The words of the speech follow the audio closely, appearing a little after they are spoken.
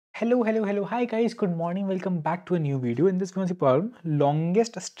Hello. Hi guys, good morning. Welcome back to a new video. In this fancy problem,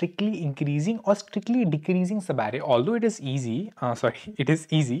 longest strictly increasing or strictly decreasing subarray. Although it is easy, it is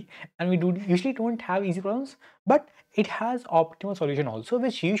easy, and we usually don't have easy problems, but it has optimal solution also,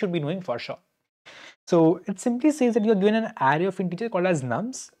 which you should be knowing for sure. So it simply says that you are given an array of integers called as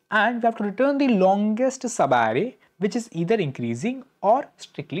nums, and we have to return the longest subarray, which is either increasing or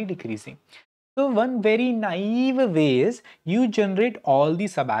strictly decreasing. So one very naive way is you generate all the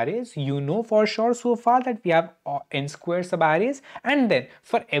subarrays. You know for sure so far that we have n square subarrays, and then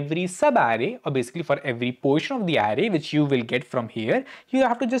for every subarray, or basically for every portion of the array which you will get from here, you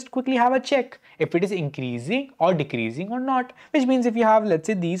have to just quickly have a check if it is increasing or decreasing or not. Which means if you have, let's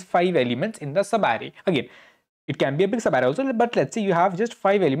say, these 5 elements in the subarray, again it can be a big subarray also, but let's say you have just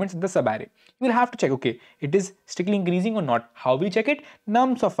 5 elements in the subarray. You will have to check, okay, it is strictly increasing or not. How we check it?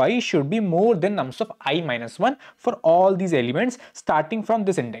 Nums of I should be more than nums of I minus 1 for all these elements starting from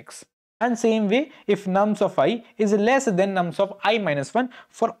this index. And same way, if nums of I is less than nums of I minus 1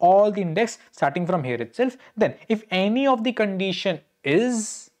 for all the index starting from here itself, then if any of the condition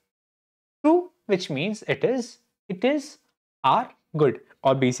is true, which means it is our good,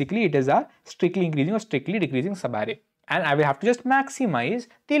 or basically it is our strictly increasing or strictly decreasing subarray, and I will have to just maximize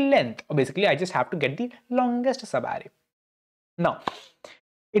the length, or basically I just have to get the longest subarray. Now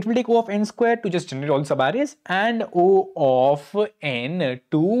it will take O of n squared to just generate all the subarrays and O of n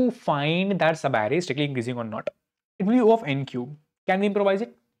to find that subarray is strictly increasing or not. It will be O of n cube. Can we improvise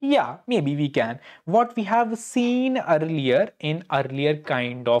it? Yeah, maybe we can. What we have seen earlier in earlier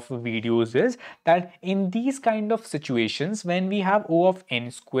kind of videos is that in these kind of situations, when we have O of n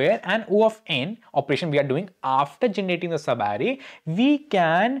square and O of n operation we are doing after generating the subarray, we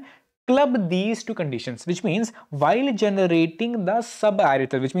can club these two conditions, which means while generating the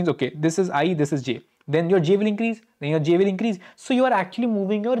subarray, which means, okay, this is I, this is j, then your j will increase, then your j will increase, so you are actually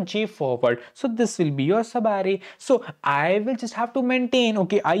moving your j forward, so this will be your subarray. So I will just have to maintain,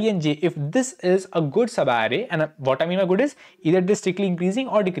 okay, I and j, if this is a good subarray, and what I mean by good is either it is strictly increasing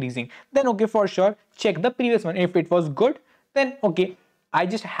or decreasing, then okay, for sure check the previous one. If it was good, then okay, I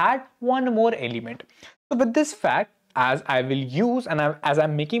just had one more element. So with this fact, as I will use and as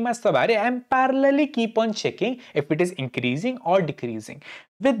I'm making my subarray, I'm parallelly keep on checking if it is increasing or decreasing.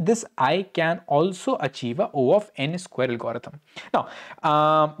 With this, I can also achieve a O of n square algorithm.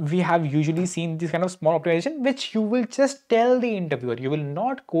 Now, we have usually seen this kind of small optimization, which you will just tell the interviewer. You will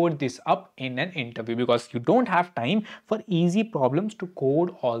not code this up in an interview because you don't have time for easy problems to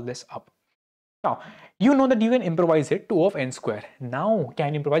code all this up. Now, you know that you can improvise it to O of n square. Now,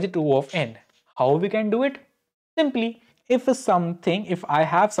 can you improvise it to O of n? How we can do it? Simply, if I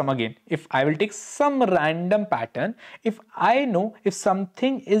have some, again, if I will take some random pattern, if I know if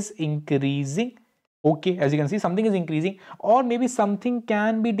something is increasing, okay, as you can see, something is increasing, or maybe something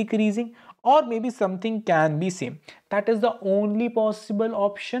can be decreasing, or maybe something can be same. That is the only possible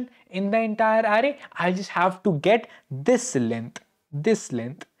option in the entire array. I just have to get this length, this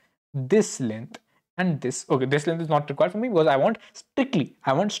length, this length, and this. Okay, this length is not required for me because I want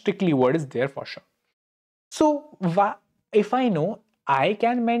strictly what is there for sure. So if I know, I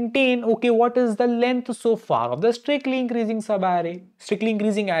can maintain, okay, what is the length so far of the strictly increasing subarray, strictly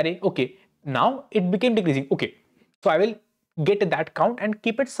increasing array. Okay, now it became decreasing. Okay, so I will get that count and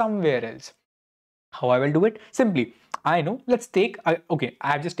keep it somewhere else. How I will do it? Simply, I know, let's take, okay,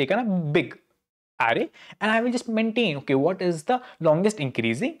 I have just taken a big array and I will just maintain, okay, what is the longest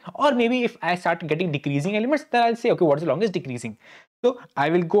increasing, or maybe if I start getting decreasing elements, then I'll say, okay, what is the longest decreasing? So I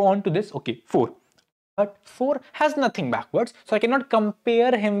will go on to this, okay, 4. But 4 has nothing backwards, so I cannot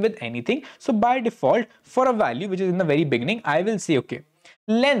compare him with anything. So by default, for a value which is in the very beginning, I will say, okay,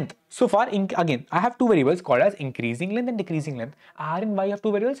 length. So far, again, I have two variables called as increasing length and decreasing length. R and Y have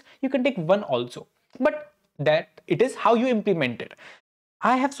two variables. You can take one also, but that it is how you implement it.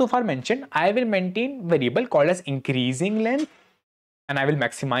 I have so far mentioned I will maintain variable called as increasing length, and I will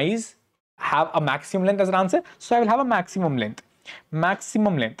have a maximum length as an answer. So I will have a maximum length,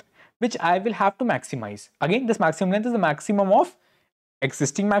 which I will have to maximize. Again, this maximum length is the maximum of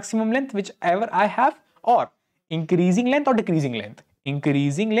existing maximum length, whichever I have, or increasing length or decreasing length,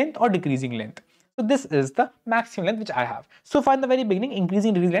 So this is the maximum length which I have. So far in the very beginning,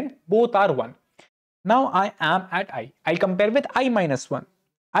 increasing, decreasing length, both are 1. Now I am at I. I'll compare with I minus 1.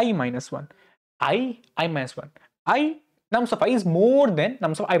 I minus 1. I minus 1. Nums of I is more than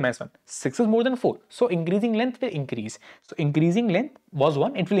nums of I minus 1. 6 is more than 4. So increasing length will increase. So increasing length was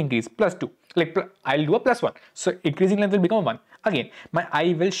 1, it will increase plus 2. Like I'll do a plus 1. So increasing length will become 1. Again, my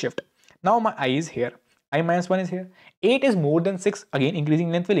I will shift. Now my I is here. I minus 1 is here. 8 is more than 6. Again,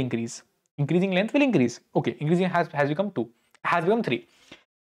 increasing length will increase. Increasing length will increase. Okay, increasing has become 2. Has become 3.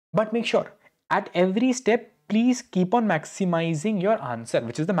 But make sure at every step, please keep on maximizing your answer,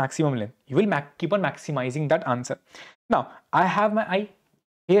 which is the maximum length. You will keep on maximizing that answer. Now, I have my I.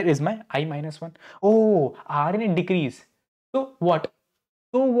 Here is my I minus 1. Oh, R in it decrease. So what?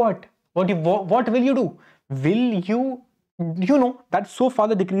 So what? What will you do? Will you know that so far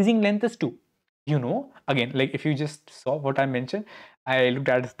the decreasing length is 2. You know, again, like if you just saw what I mentioned, I looked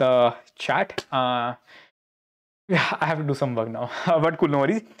at the chat. Yeah, I have to do some work now, but cool, no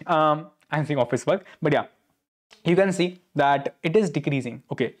worries. I'm saying office work, but yeah, you can see that it is decreasing.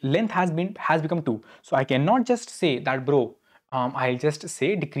 Okay, length has become 2, so I cannot just say that, bro. I'll just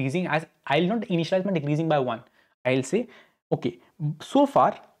say decreasing, as I'll not initialize my decreasing by 1. I'll say, okay, so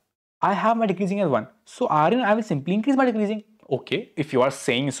far I have my decreasing as 1, so Rn I will simply increase my decreasing. Okay, if you are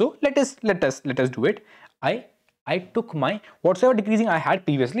saying so, let us do it. I took my whatsoever decreasing I had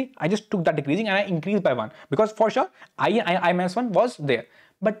previously, I just took that decreasing and I increased by 1, because for sure I minus 1 was there.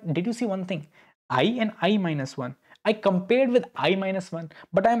 But did you see one thing? I and I minus 1, I compared with I minus 1,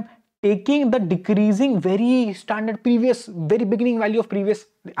 but I'm taking the decreasing very standard previous, very beginning value of previous.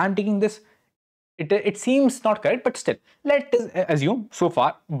 I'm taking this. It seems not correct, but still, let us assume so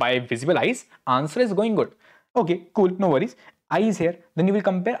far by visible eyes, answer is going good. Okay, cool, no worries. I is here, then you will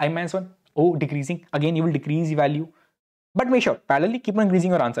compare I minus 1. Oh, decreasing. Again, you will decrease the value. But make sure, parallelly keep on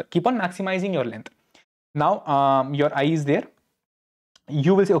increasing your answer. Keep on maximizing your length. Now, your I is there.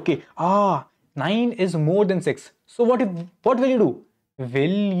 You will say, okay, 9 is more than 6. So what will you do?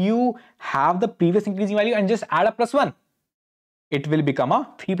 Will you have the previous increasing value and just add a plus 1? It will become a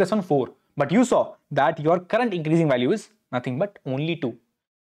 3 plus 1, 4. But you saw that your current increasing value is nothing but only 2.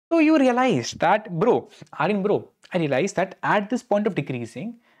 So you realized that, bro, Aryan, bro, I realized that at this point of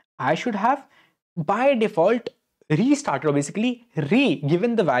decreasing, I should have by default restarted, or basically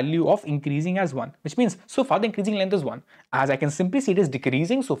given the value of increasing as 1, which means so far the increasing length is 1. As I can simply see, it is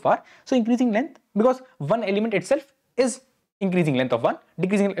decreasing so far. So increasing length, because one element itself is increasing length of 1,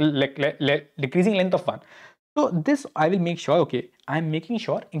 decreasing length of 1. So this I will make sure, okay, I'm making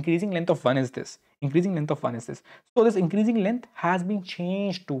sure increasing length of 1 is this. Increasing length of 1 is this. So this increasing length has been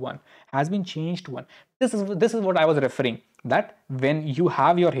changed to 1. This is what I was referring, that when you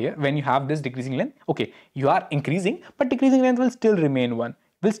have your here, when you have this decreasing length, okay, you are increasing, but decreasing length will still remain 1.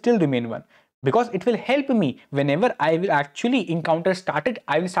 Because it will help me whenever I will actually started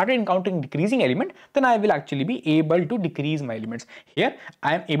encountering decreasing element, then I will actually be able to decrease my elements. Here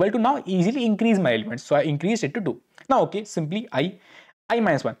I am able to now easily increase my elements, so I increased it to 2. Now, okay, simply I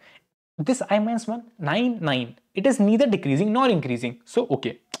minus 1. This I minus 1, 9, 9. It is neither decreasing nor increasing. So,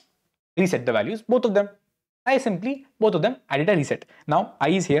 okay, reset the values, both of them. Both of them, I did a reset. Now I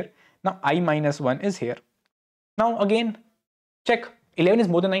is here. Now I minus 1 is here. Now again, check. 11 is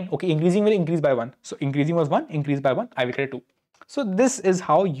more than 9. Okay, increasing will increase by 1. So increasing was 1, increased by 1, I will get 2. So this is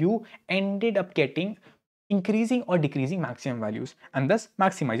how you ended up getting increasing or decreasing maximum values, and thus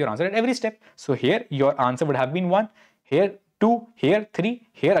maximize your answer at every step. So here your answer would have been 1, here 2, here 3,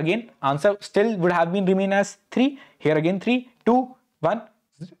 here again answer still would have been remain as 3, here again 3, 2, 1,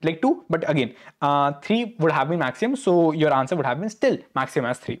 like 2, but again 3 would have been maximum, so your answer would have been still maximum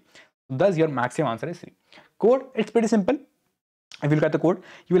as 3. Thus your maximum answer is 3. Code, it's pretty simple. If you look at the code,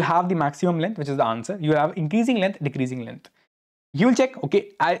 you will have the maximum length, which is the answer. You will have increasing length, decreasing length. You will check,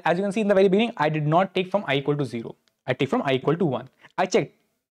 okay, as you can see in the very beginning, I did not take from I equal to 0. I take from I equal to 1. I checked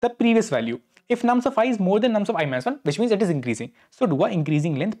the previous value. If nums of I is more than nums of I minus 1, which means it is increasing. So do a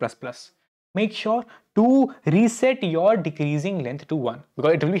increasing length plus plus. Make sure to reset your decreasing length to 1,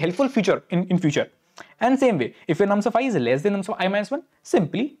 because it will be helpful in future. And same way, if your nums of I is less than nums of I minus 1,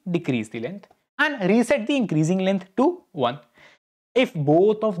 simply decrease the length and reset the increasing length to 1. If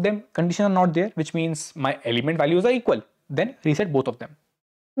both of them conditions are not there, which means my element values are equal, then reset both of them.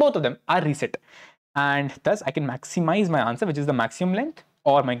 Both of them are reset. And thus I can maximize my answer, which is the maximum length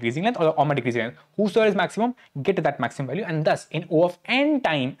or my increasing length or my decreasing length. Whosoever is maximum, get that maximum value, and thus in O of n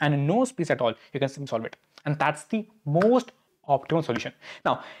time and in no space at all, you can solve it. And that's the most optimal solution.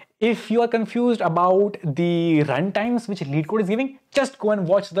 Now, if you are confused about the runtimes which Leetcode is giving, just go and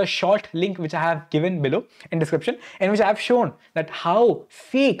watch the short link which I have given below in description, in which I have shown that how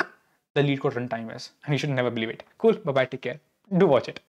fake the Leetcode runtime is, and you should never believe it. Cool, bye bye, take care. Do watch it.